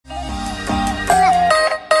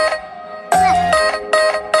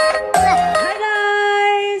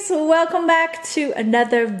back to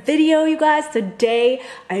another video, you guys. Today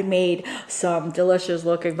I made some delicious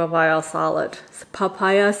looking papaya salad,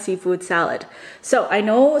 papaya seafood salad. So I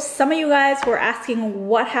know some of you guys were asking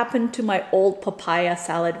what happened to my old papaya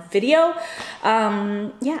salad video.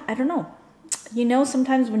 Yeah, I don't know. You know,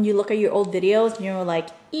 sometimes when you look at your old videos, you're like,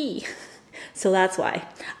 ee. So that's why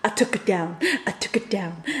I took it down.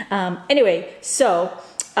 Anyway, so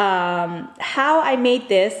how I made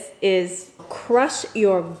this is crush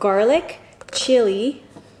your garlic, chili,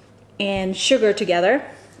 and sugar together.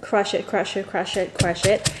 Crush it.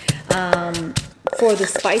 For the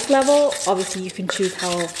spice level, obviously you can choose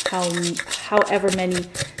however many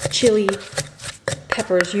chili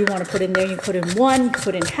peppers you want to put in there. You put in 1, you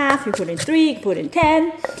put in half, you put in 3, you put in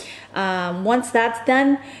 10. Once that's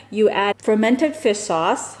done, you add fermented fish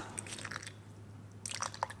sauce,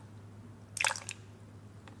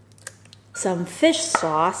 some fish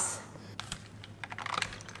sauce,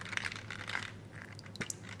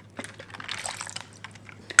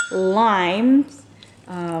 limes,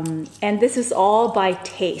 and this is all by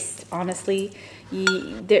taste. Honestly,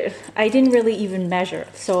 I didn't really even measure.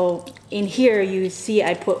 So in here you see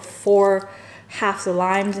I put 4 halves of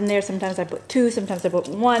limes in there. Sometimes I put 2, sometimes I put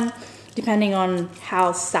 1, depending on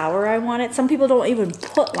how sour I want it. Some people don't even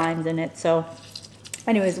put limes in it. So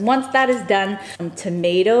anyways, once that is done,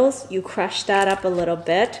 tomatoes, you crush that up a little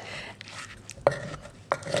bit.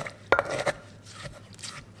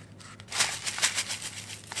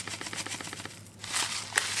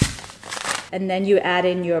 And then you add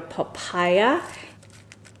in your papaya,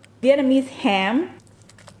 Vietnamese ham,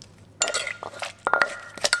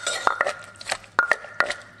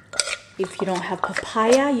 if you don't have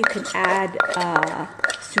papaya, you can add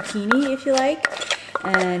zucchini if you like,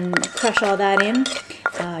 and crush all that in.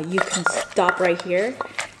 You can stop right here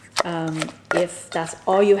if that's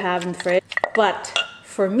all you have in the fridge. But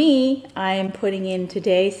for me, I'm putting in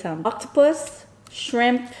today some octopus,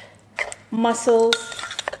 shrimp, mussels,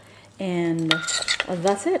 and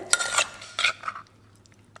that's it.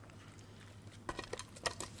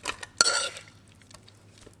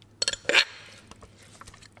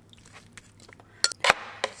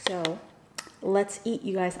 So let's eat,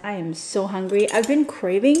 you guys. I am so hungry. I've been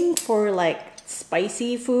craving for like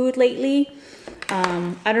spicy food lately.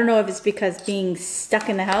 I don't know if it's because being stuck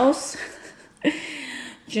in the house.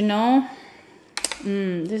 You know,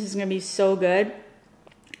 this is gonna be so good.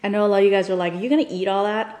 I know a lot of you guys are like, you're gonna eat all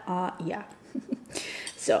that? Yeah.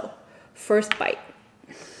 So first bite.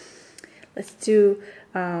 Let's do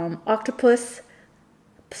octopus,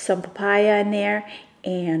 some papaya in there,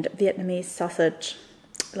 and Vietnamese sausage.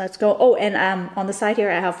 Let's go. Oh, and on the side here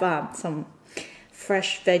I have some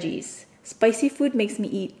fresh veggies. Spicy food makes me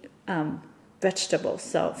eat vegetables.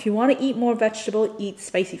 So if you want to eat more vegetable, eat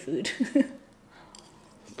spicy food.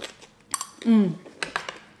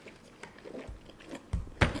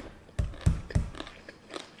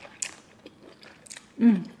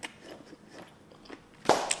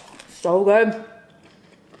 So good.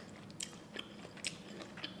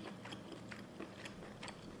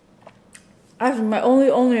 That's my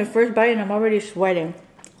only first bite and I'm already sweating.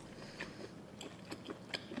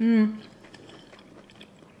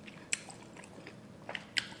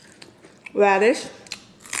 Radish.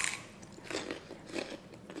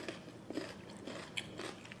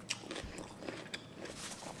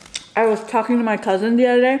 I was talking to my cousin the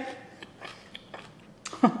other day.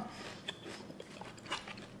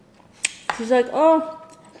 She's like, oh,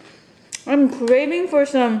 I'm craving for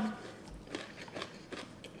some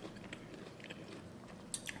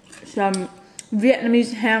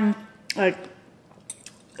Vietnamese ham, like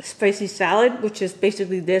spicy salad, which is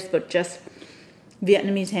basically this, but just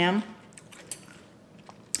Vietnamese ham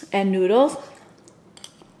and noodles.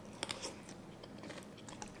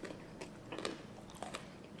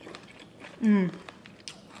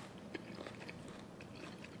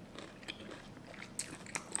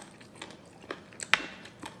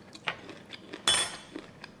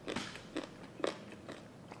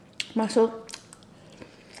 Mussel.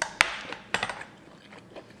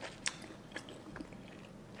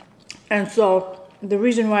 And so the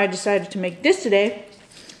reason why I decided to make this today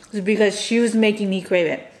is because she was making me crave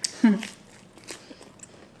it.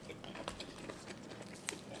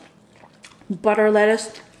 Butter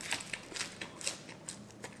lettuce.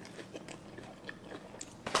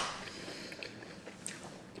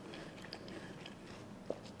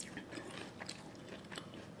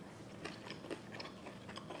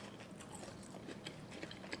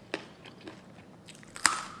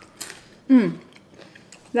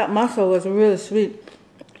 That mussel was really sweet.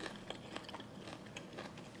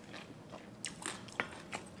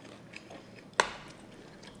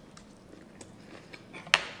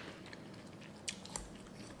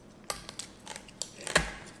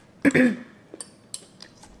 I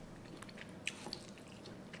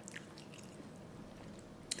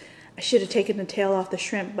should have taken the tail off the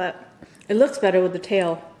shrimp, but it looks better with the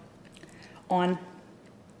tail on.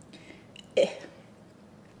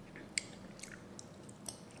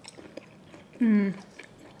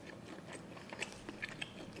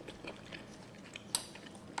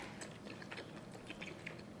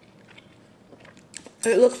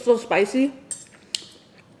 It looks so spicy.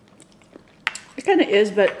 It kind of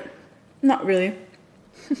is, but not really.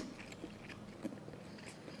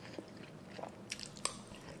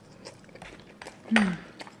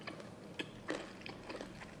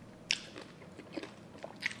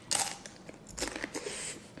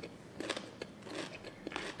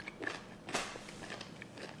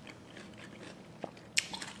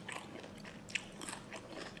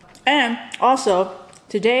 And also,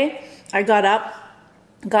 today I got up,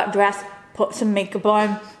 got dressed, put some makeup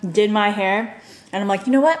on, did my hair, and I'm like,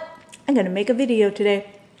 you know what? I'm gonna make a video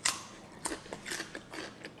today.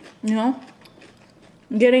 You know?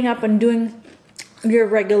 Getting up and doing your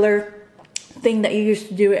regular thing that you used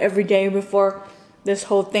to do every day before this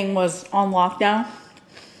whole thing was on lockdown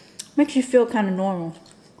makes you feel kind of normal.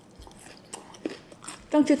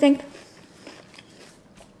 Don't you think?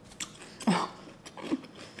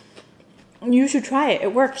 You should try it.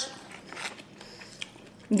 It works.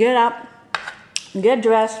 Get up, get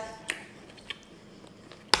dressed,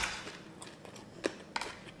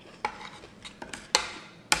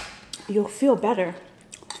 you'll feel better.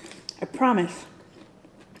 I promise.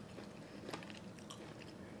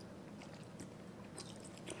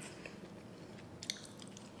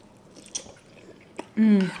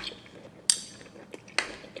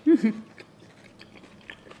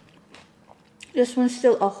 This one's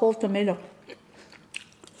still a whole tomato.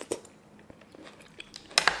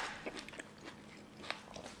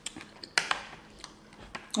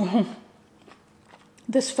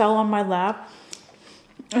 This fell on my lap,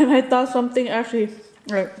 and I thought something actually,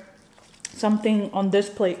 like something on this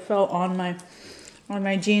plate fell on my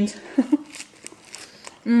jeans.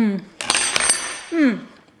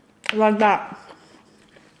 Like that.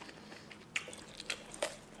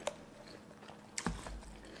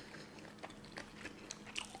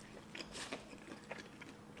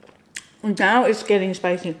 Now it's getting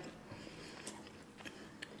spicy.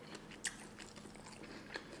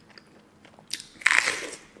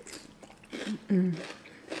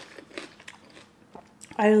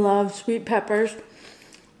 I love sweet peppers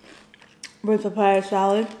with papaya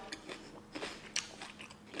salad.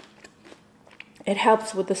 It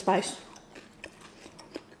helps with the spice.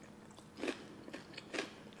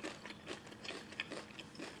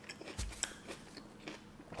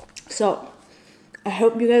 So, I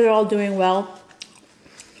hope you guys are all doing well.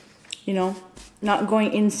 You know, not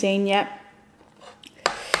going insane yet.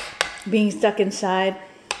 Being stuck inside.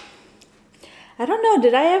 I don't know,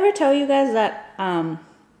 did I ever tell you guys that,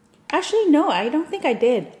 actually no, I don't think I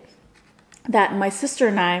did. That my sister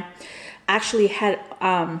and I actually had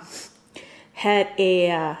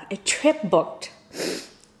a trip booked,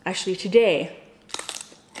 actually today.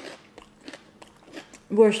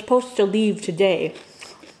 We're supposed to leave today,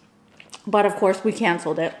 but of course we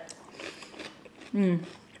canceled it.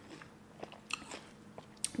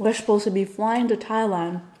 We're supposed to be flying to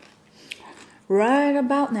Thailand right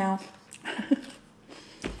about now.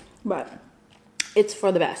 But it's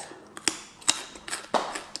for the best.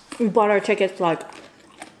 We bought our tickets like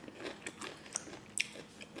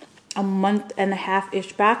a month and a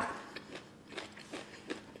half-ish back.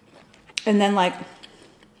 And then like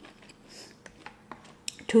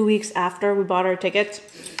 2 weeks after we bought our tickets,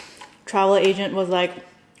 travel agent was like,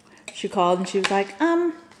 she called and she was like,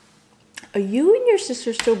 are you and your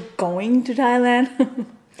sister still going to Thailand? And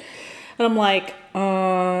I'm like,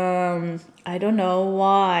 I don't know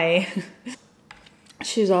why.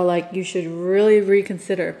 She's all like, you should really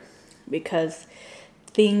reconsider because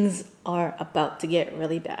things are about to get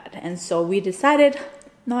really bad. And so we decided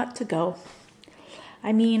not to go.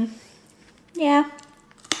 I mean, yeah,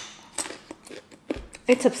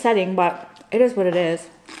 it's upsetting, but it is what it is.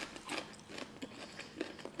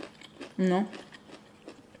 You know?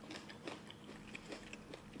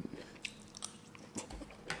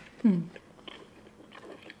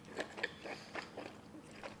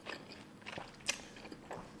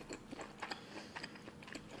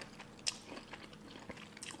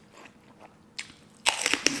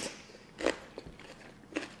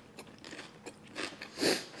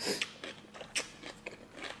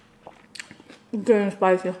 Getting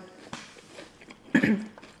spicy.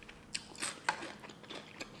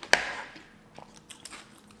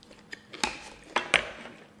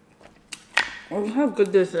 Oh, how good.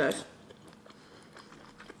 good this is.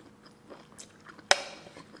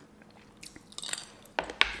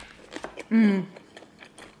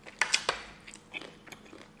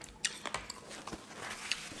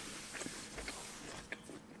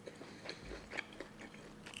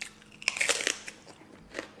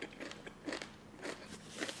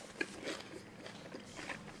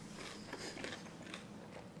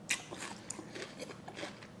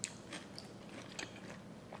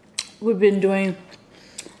 We've been doing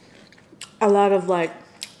a lot of like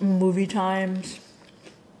movie times.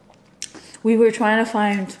 We were trying to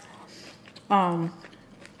find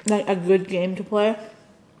like a good game to play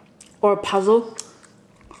or a puzzle,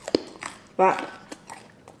 but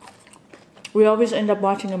we always end up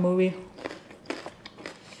watching a movie.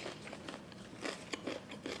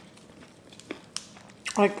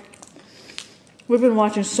 Like, we've been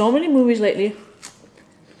watching so many movies lately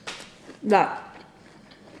that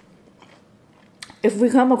if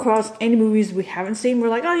we come across any movies we haven't seen, we're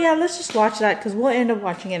like, oh yeah, let's just watch that because we'll end up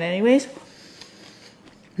watching it anyways.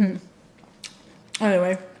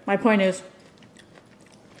 Anyway, my point is,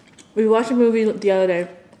 we watched a movie the other day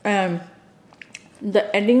and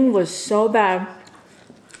the ending was so bad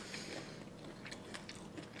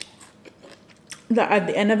that at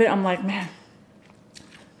the end of it, I'm like, man,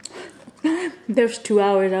 there's 2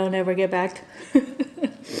 hours I'll never get back.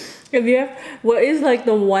 What is like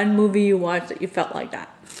the one movie you watched that you felt like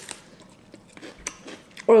that?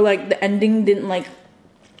 Or like the ending didn't like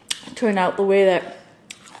turn out the way that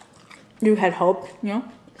you had hoped, you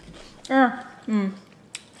know?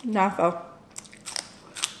 Not so.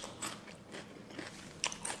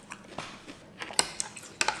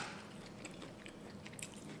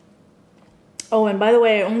 Oh, and by the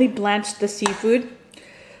way, I only blanched the seafood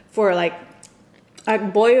for like, I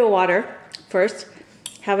boil water first,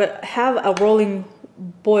 have a rolling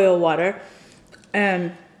boil water,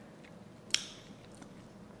 and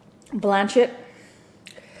blanch it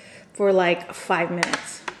for like 5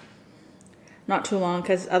 minutes. Not too long,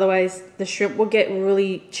 because otherwise the shrimp will get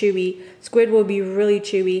really chewy, squid will be really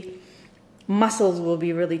chewy, mussels will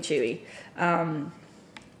be really chewy.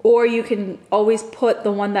 Or you can always put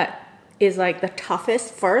the one that is like the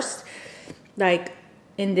toughest first. Like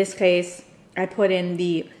in this case, I put in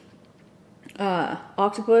the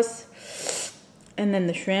octopus, and then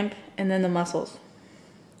the shrimp, and then the mussels,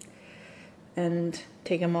 and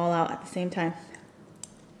take them all out at the same time.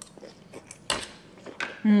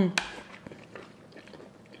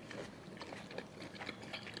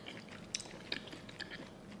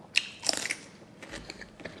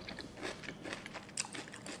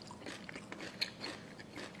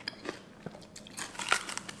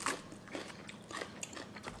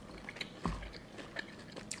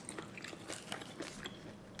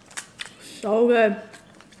 So good.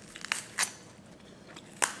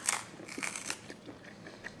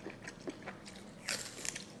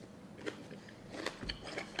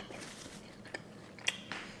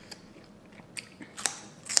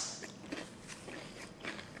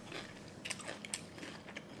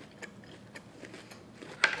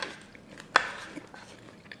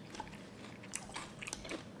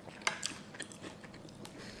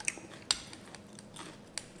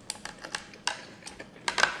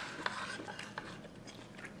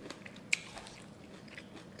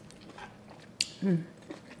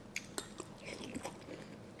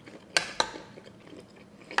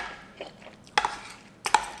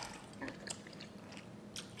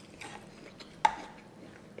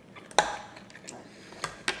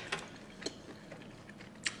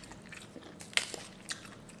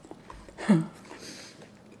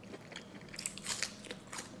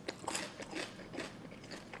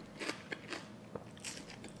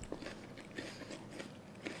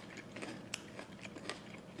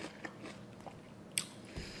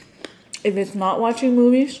 If it's not watching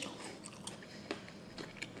movies,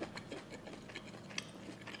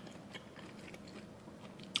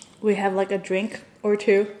 we have like a drink or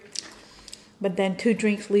two, but then 2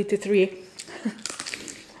 drinks lead to 3.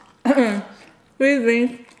 3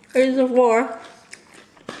 drinks is a 4,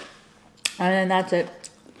 and then that's it.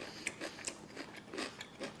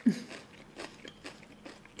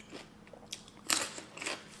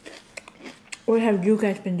 What have you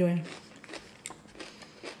guys been doing?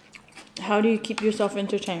 How do you keep yourself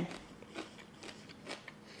entertained?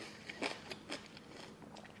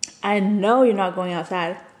 I know you're not going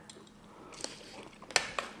outside.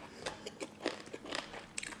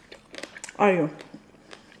 Are you?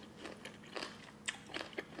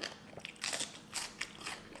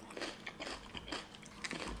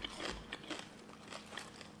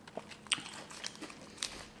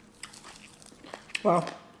 Well,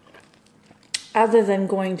 other than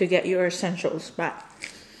going to get your essentials back.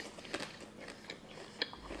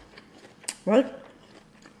 Right?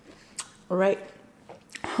 All right.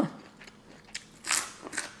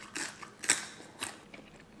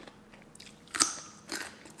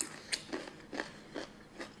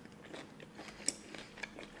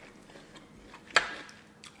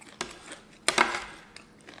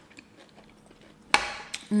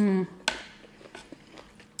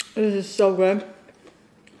 This is so good.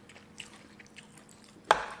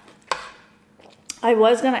 I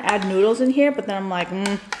was gonna add noodles in here, but then I'm like,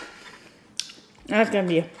 that's gonna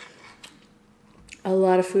be a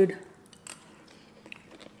lot of food.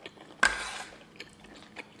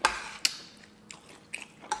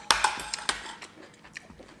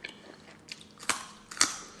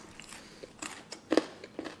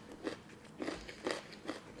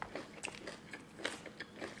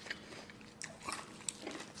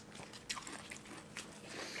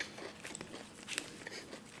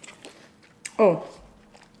 Oh,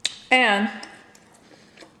 and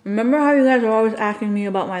remember how you guys are always asking me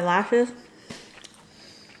about my lashes?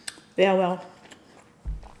 Yeah, well,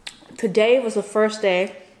 today was the first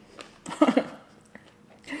day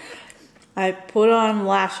I put on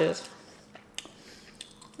lashes,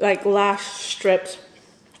 like lash strips,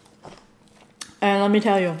 and let me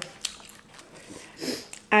tell you,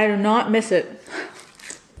 I do not miss it.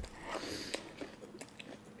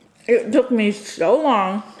 It took me so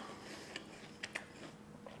long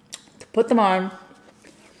to put them on.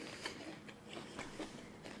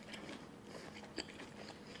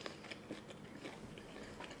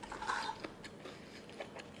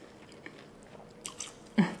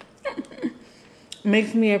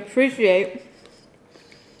 Makes me appreciate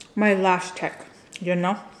my lash tech, you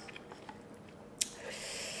know?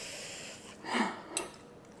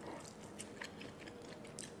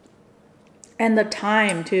 And the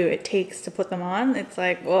time too it takes to put them on, it's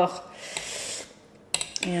like, ugh,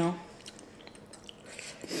 you know.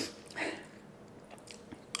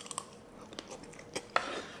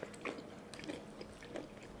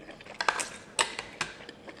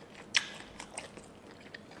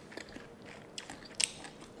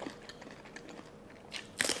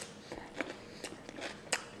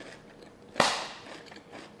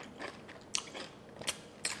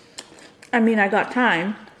 I mean, I got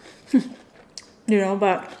time, you know,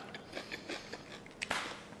 but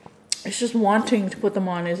it's just wanting to put them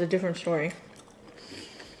on is a different story.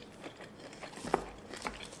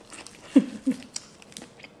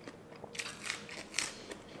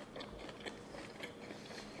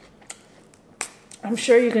 I'm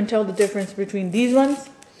sure you can tell the difference between these ones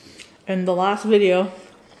and the last video.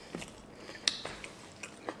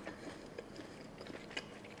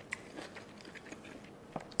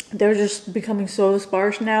 They're just becoming so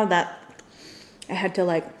sparse now that I had to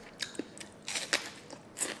like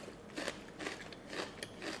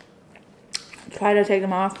try to take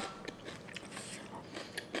them off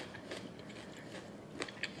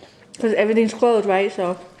because everything's closed, right?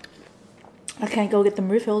 So I can't go get them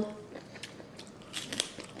refilled.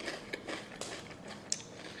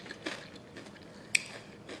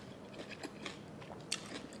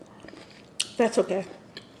 That's okay.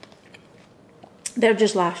 They're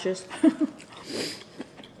just lashes.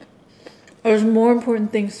 There's more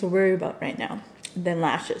important things to worry about right now than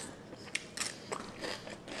lashes.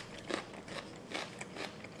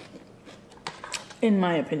 In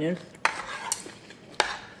my opinion.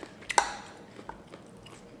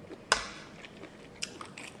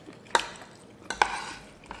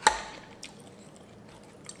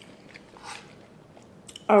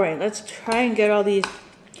 Alright, let's try and get all these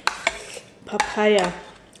papaya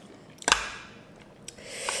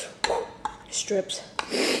strips.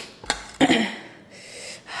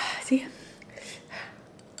 See?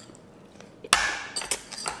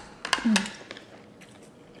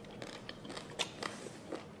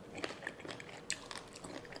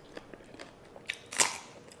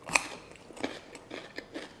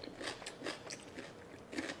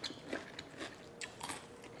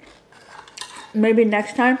 Maybe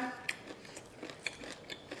next time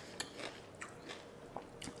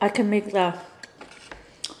I can make the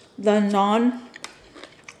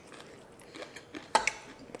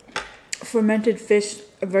non-fermented fish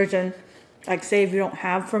version. Like, say if you don't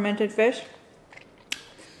have fermented fish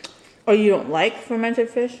or you don't like fermented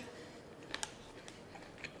fish,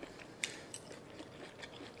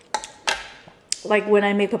 like when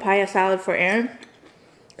I make papaya salad for Aaron,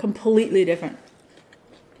 completely different.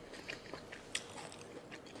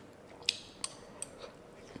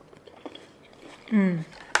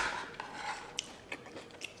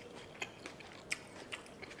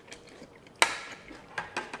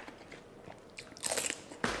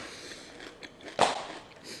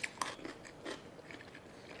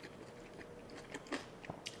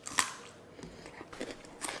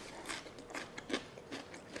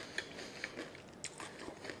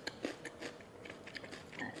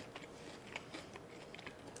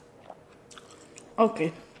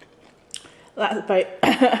 Okay. Last bite.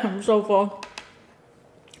 I'm so full.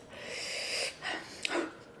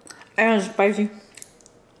 And it's spicy.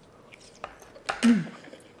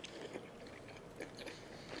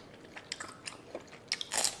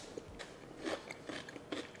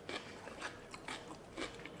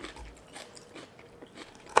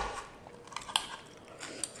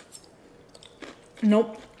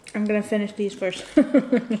 Nope. I'm gonna finish these first.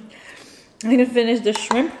 I'm gonna finish the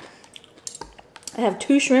shrimp. I have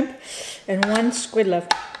 2 shrimp and 1 squid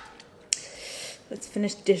left. Let's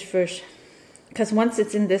finish this first. Because once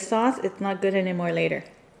it's in this sauce, it's not good anymore later.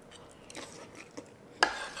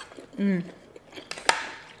 And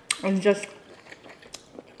just,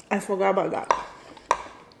 I forgot about that.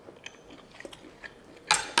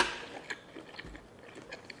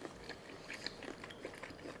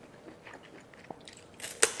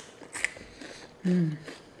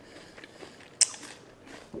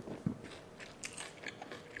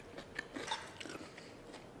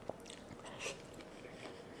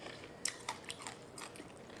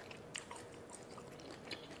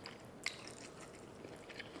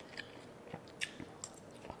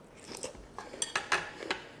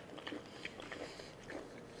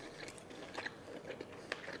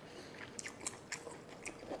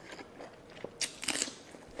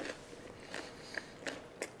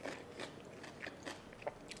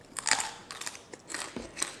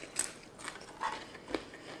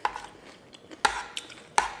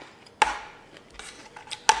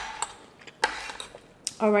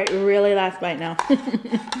 All right, really last bite now.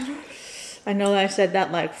 I know that I said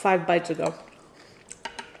that like 5 bites ago.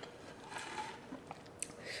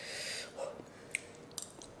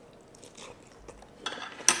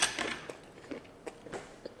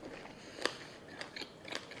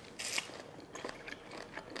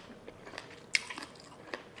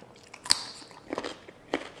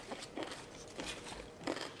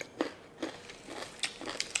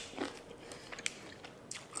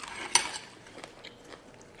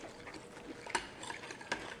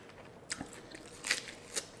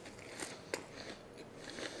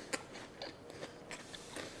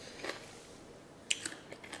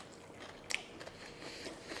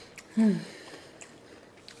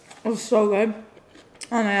 It was so good.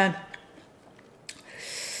 Oh man.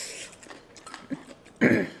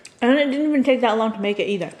 And it didn't even take that long to make it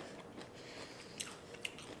either.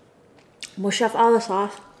 Mush off all the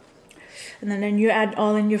sauce. And then you add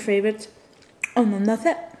all in your favorites. And then that's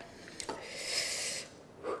it.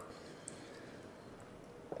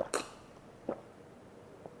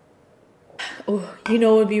 Oh, you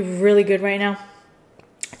know what would be really good right now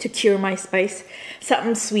to cure my spice?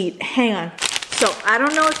 Something sweet. Hang on. So I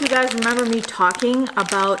don't know if you guys remember me talking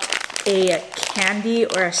about a candy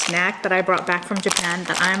or a snack that I brought back from Japan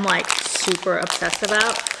that I'm like super obsessed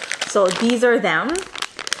about. So these are them.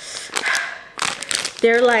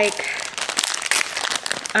 They're like,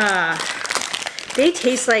 they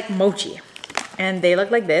taste like mochi. And they look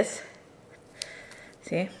like this.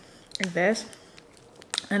 See? Like this.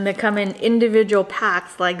 And they come in individual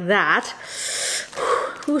packs like that.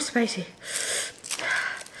 Ooh, spicy.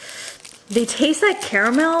 They taste like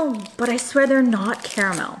caramel, but I swear they're not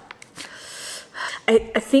caramel.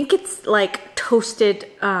 I think it's like toasted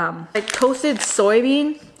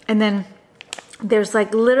soybean, and then there's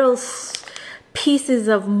like little pieces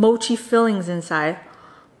of mochi fillings inside.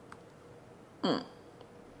 I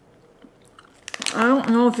don't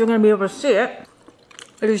know if you're gonna be able to see it.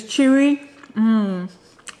 It is chewy.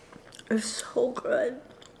 It's so good.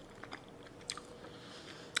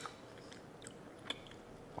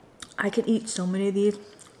 I could eat so many of these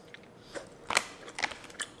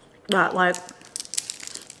that like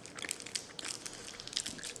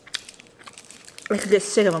I could get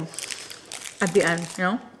sick of them at the end, you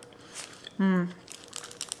know?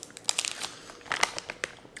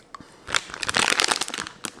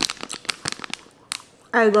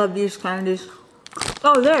 I love these candies.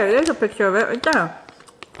 Oh, there's a picture of it right there.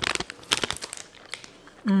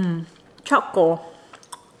 Choco.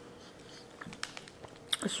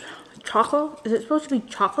 Chocolate? Is it supposed to be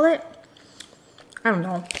chocolate? I don't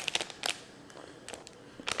know.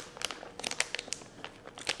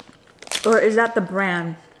 Or is that the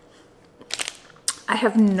brand? I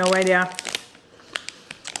have no idea.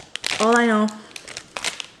 All I know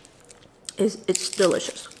is it's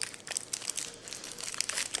delicious.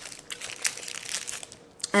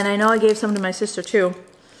 And I know I gave some to my sister too,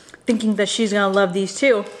 thinking that she's gonna love these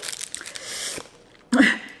too.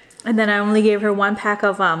 And then I only gave her 1 pack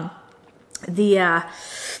of the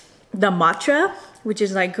matcha, which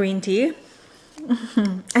is like green tea.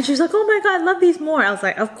 And she's like, oh my god, I love these more. I was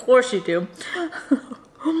like, of course you do.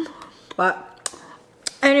 But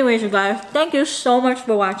Anyways, you guys, thank you so much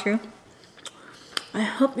for watching. I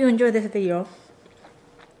hope you enjoyed this video.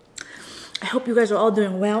 I hope you guys are all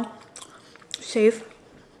doing well, safe,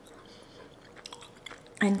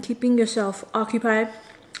 and keeping yourself occupied.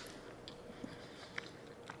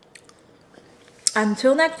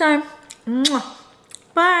 Until next time,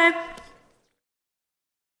 bye.